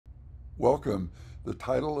Welcome. The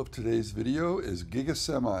title of today's video is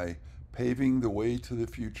Giga Paving the Way to the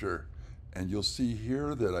Future. And you'll see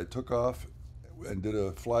here that I took off and did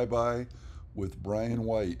a flyby with Brian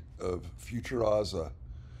White of FutureAza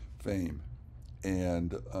fame.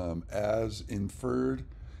 And as inferred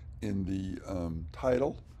in the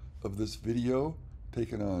title of this video,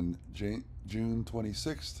 taken on June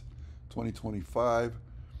 26th, 2025,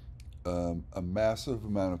 a massive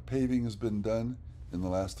amount of paving has been done in the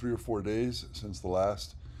last 3 or 4 days since the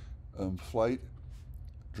last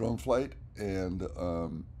drone flight, and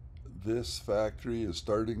this factory is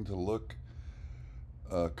starting to look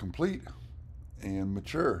complete and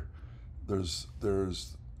mature. There's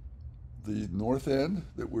the north end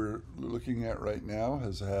that we're looking at right now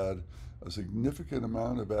has had a significant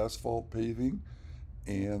amount of asphalt paving,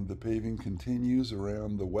 and the paving continues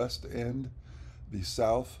around the west end. The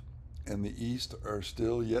south and the east are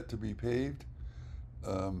still yet to be paved.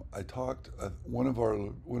 I talked. One of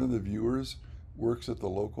the viewers works at the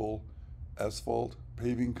local asphalt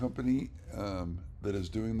paving company that is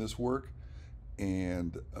doing this work,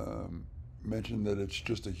 and mentioned that it's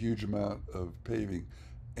just a huge amount of paving,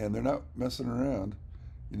 and they're not messing around.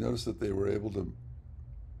 You notice that they were able to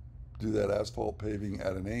do that asphalt paving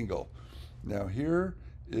at an angle. Now here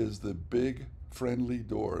is the big friendly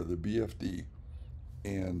door, the BFD,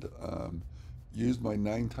 and used my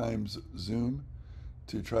 9x zoom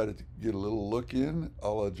to try to get a little look in, a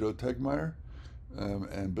la Joe Tegmeyer,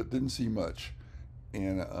 but didn't see much.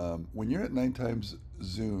 And when you're at 9x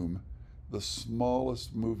zoom, the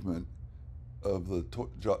smallest movement of the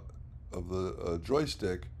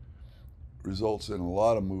joystick results in a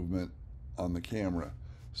lot of movement on the camera,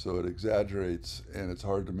 so it exaggerates and it's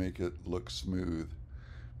hard to make it look smooth.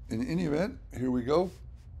 In any event, here we go.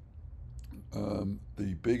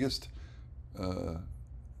 The biggest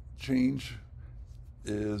change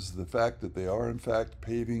is the fact that they are in fact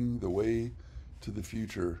paving the way to the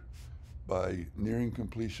future by nearing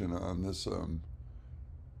completion on this on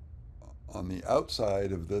the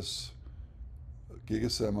outside of this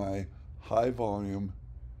Giga high volume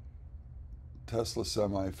Tesla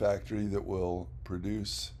semi factory that will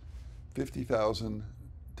produce 50,000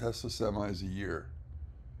 Tesla semis a year.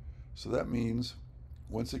 So that means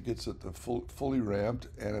once it gets it to fully ramped,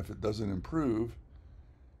 and if it doesn't improve,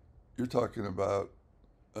 you're talking about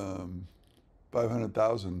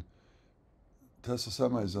 500,000 Tesla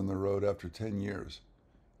semis on the road after 10 years.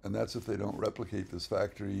 And that's if they don't replicate this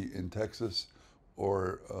factory in Texas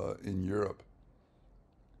or in Europe.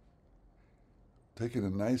 Taking a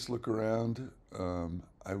nice look around,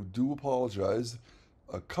 I do apologize.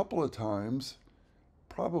 A couple of times,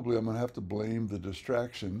 probably I'm going to have to blame the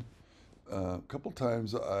distraction. A couple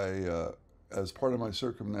times as part of my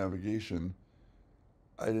circumnavigation,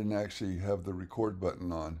 I didn't actually have the record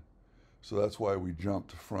button on. So that's why we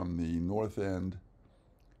jumped from the north end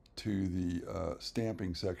to the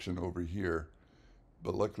stamping section over here.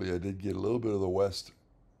 But luckily I did get a little bit of the west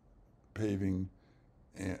paving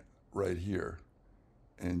right here.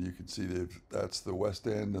 And you can see that that's the west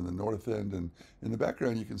end and the north end. And in the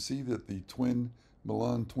background, you can see that the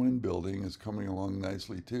Milan Twin building is coming along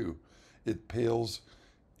nicely too. It pales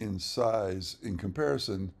in size. In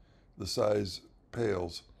comparison, the size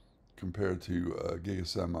pales compared to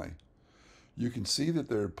Giga. You can see that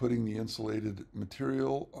they're putting the insulated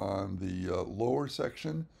material on the lower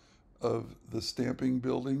section of the stamping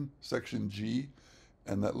building, section G,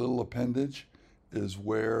 and that little appendage is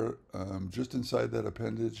where, just inside that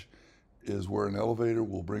appendage, is where an elevator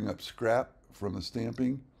will bring up scrap from the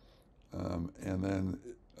stamping, and then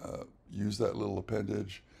use that little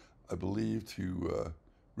appendage, I believe, to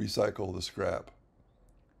recycle the scrap.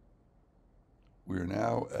 We are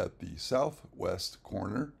now at the southwest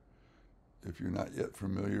corner, if you're not yet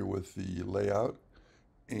familiar with the layout,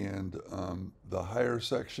 and the higher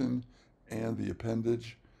section and the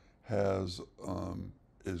appendage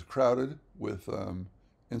is crowded with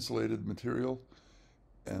insulated material.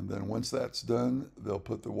 And then once that's done, they'll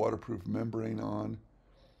put the waterproof membrane on,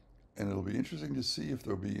 and it'll be interesting to see if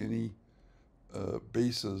there'll be any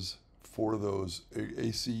bases for those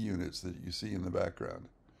AC units that you see in the background.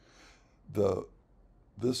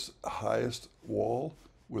 This highest wall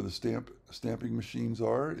where the stamping machines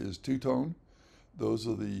are is two-tone. Those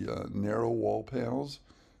are the narrow wall panels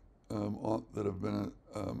that have been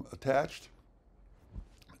attached.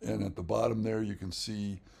 And at the bottom there, you can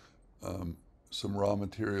see some raw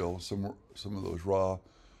material, some of those raw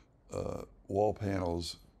wall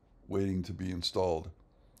panels waiting to be installed.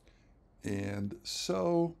 And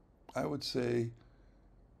so I would say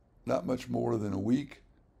not much more than a week.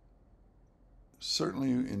 Certainly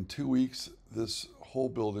in 2 weeks, this whole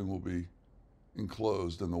building will be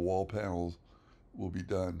enclosed and the wall panels will be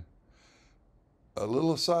done. A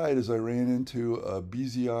little aside is I ran into a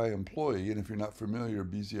BZI employee, and if you're not familiar,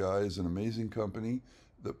 BZI is an amazing company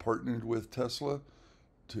that partnered with Tesla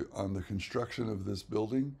on the construction of this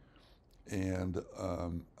building. And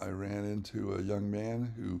I ran into a young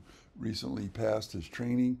man who recently passed his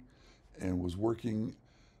training and was working.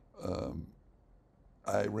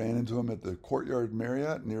 I ran into him at the Courtyard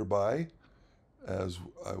Marriott nearby as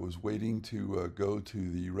I was waiting to go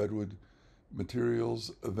to the Redwood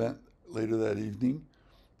Materials event later that evening,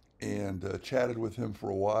 and chatted with him for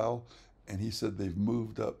a while. And he said they've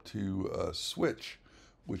moved up to Switch,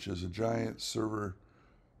 which is a giant server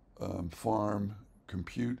farm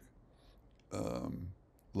compute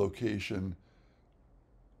location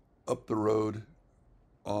up the road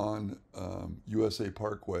on USA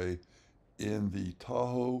Parkway in the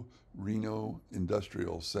Tahoe Reno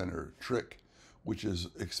Industrial Center, TRIC, which is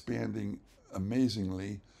expanding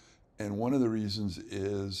amazingly. And one of the reasons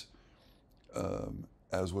is,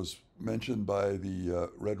 as was mentioned by the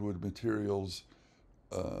Redwood Materials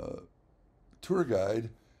tour guide,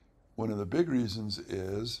 one of the big reasons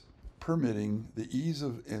is permitting, the ease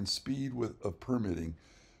of and speed of permitting.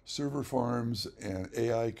 Server farms and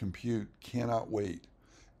AI compute cannot wait.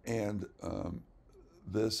 And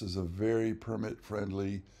this is a very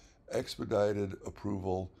permit-friendly, expedited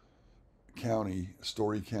approval county,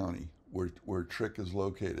 Story County, where TRIC is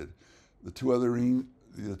located. The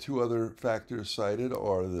two other factors cited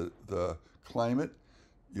are the climate.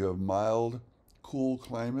 You have mild, cool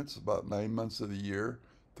climates about 9 months of the year.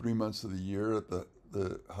 3 months of the year at the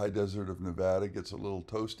high desert of Nevada gets a little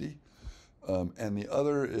toasty. And the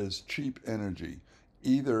other is cheap energy,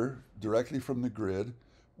 either directly from the grid,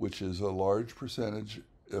 which is a large percentage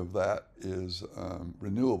of that is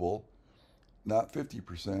renewable, not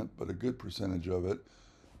 50%, but a good percentage of it.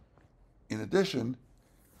 In addition,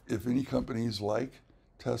 if any companies like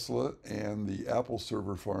Tesla and the Apple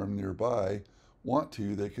server farm nearby want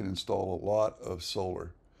to, they can install a lot of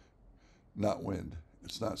solar, not wind.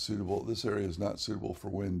 It's not suitable. This area is not suitable for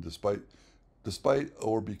wind, despite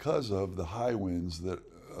or because of the high winds that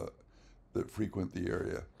frequent the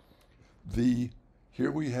area.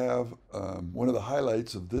 Here we have one of the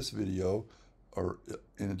highlights of this video, or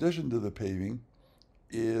in addition to the paving,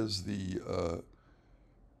 is the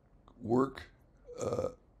work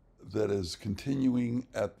that is continuing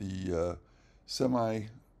at the semi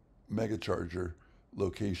Megacharger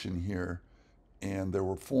location here. And there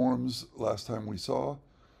were forms last time we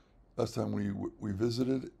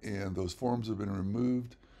visited, and those forms have been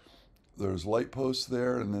removed. There's light posts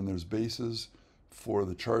there, and then there's bases for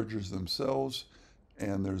the chargers themselves,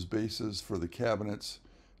 and there's bases for the cabinets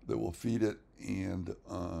that will feed it. And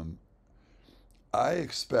I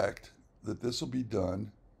expect that this will be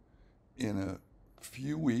done in a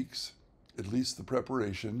few weeks, at least the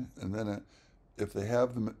preparation, and then if they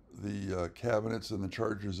have the cabinets and the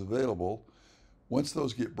chargers available, once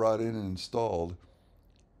those get brought in and installed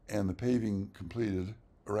and the paving completed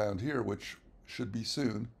around here, which should be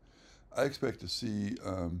soon, I expect to see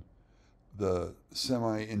the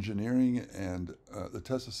semi-engineering and the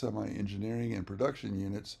Tesla semi-engineering and production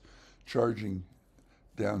units charging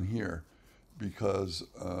down here, because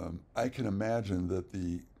I can imagine that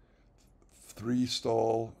the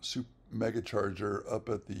 3-stall Megacharger up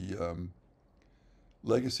at the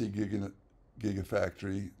Legacy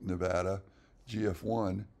Gigafactory, Nevada,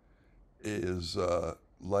 GF1, is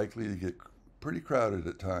likely to get pretty crowded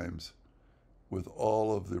at times with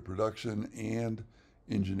all of the production and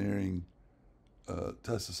engineering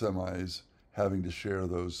Tesla semis having to share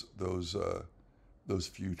those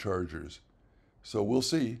few chargers. So we'll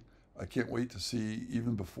see. I can't wait to see,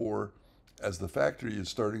 even before, as the factory is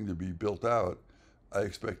starting to be built out, I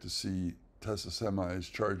expect to see Tesla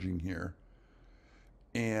semis charging here.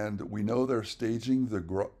 And we know they're staging the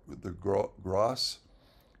Gross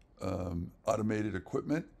automated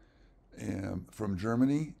equipment from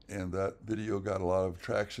Germany, and that video got a lot of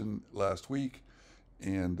traction last week,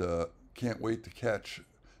 and can't wait to catch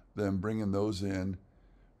them bringing those in,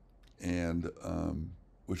 and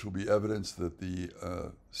which will be evidence that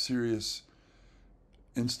the serious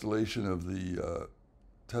installation of the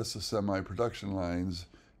Tesla semi production lines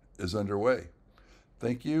is underway.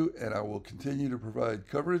 Thank you, and I will continue to provide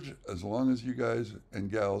coverage as long as you guys and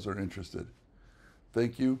gals are interested.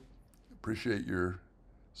 Thank you. Appreciate your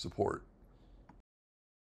support.